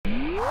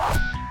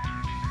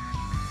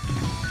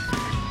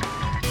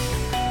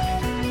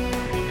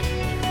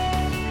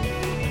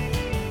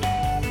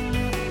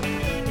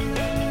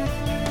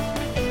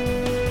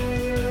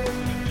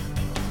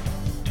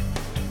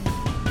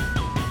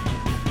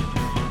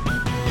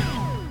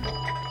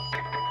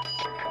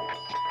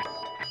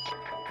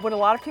What a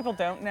lot of people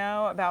don't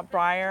know about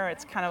Breyer,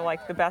 it's kind of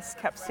like the best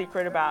kept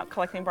secret about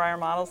collecting Breyer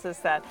models, is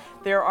that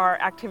there are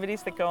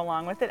activities that go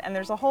along with it, and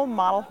there's a whole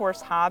model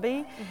horse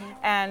hobby.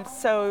 And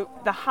so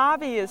the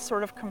hobby is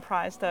sort of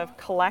comprised of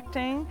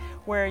collecting,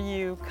 where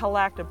you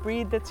collect a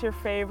breed that's your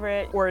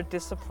favorite, or a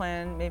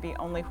discipline, maybe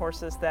only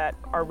horses that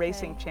are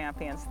racing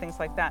champions, things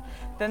like that.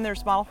 Then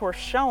there's model horse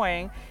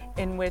showing,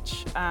 in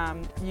which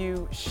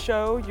you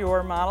show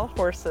your model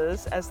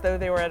horses as though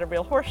they were at a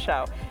real horse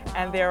show.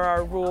 And there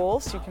are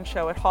rules. You can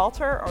show at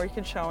halter, or you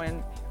can show in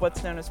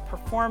what's known as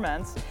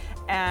performance.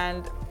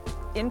 And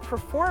in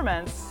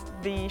performance,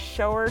 the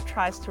shower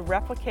tries to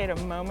replicate a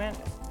moment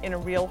in a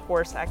real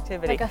horse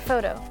activity. Like a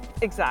photo.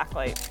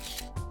 Exactly.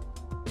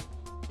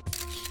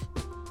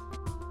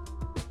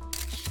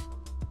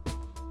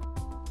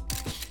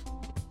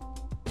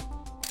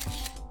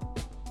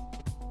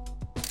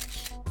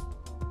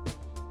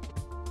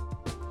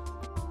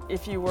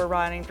 If you were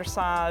riding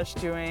dressage,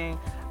 doing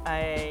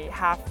a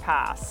half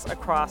pass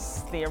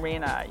across the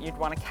arena, you'd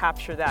want to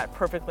capture that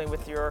perfectly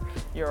with your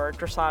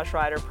dressage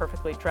rider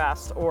perfectly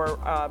dressed, or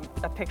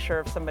a picture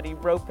of somebody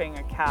roping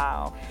a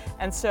cow.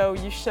 And so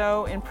you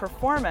show in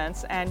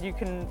performance, and you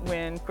can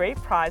win great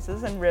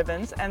prizes and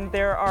ribbons, and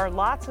there are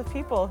lots of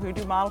people who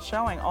do model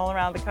showing all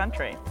around the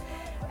country.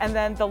 And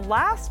then the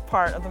last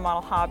part of the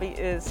model hobby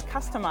is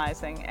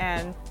customizing,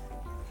 and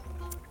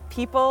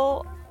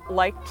people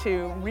like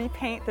to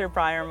repaint their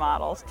Breyer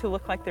models to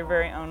look like their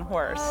very own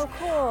horse. Oh,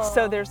 cool.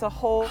 So there's a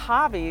whole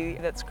hobby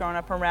that's grown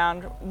up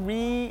around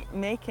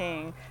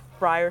remaking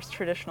Breyer's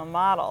traditional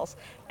models,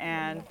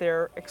 and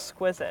they're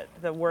exquisite.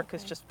 The work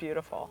is just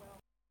beautiful.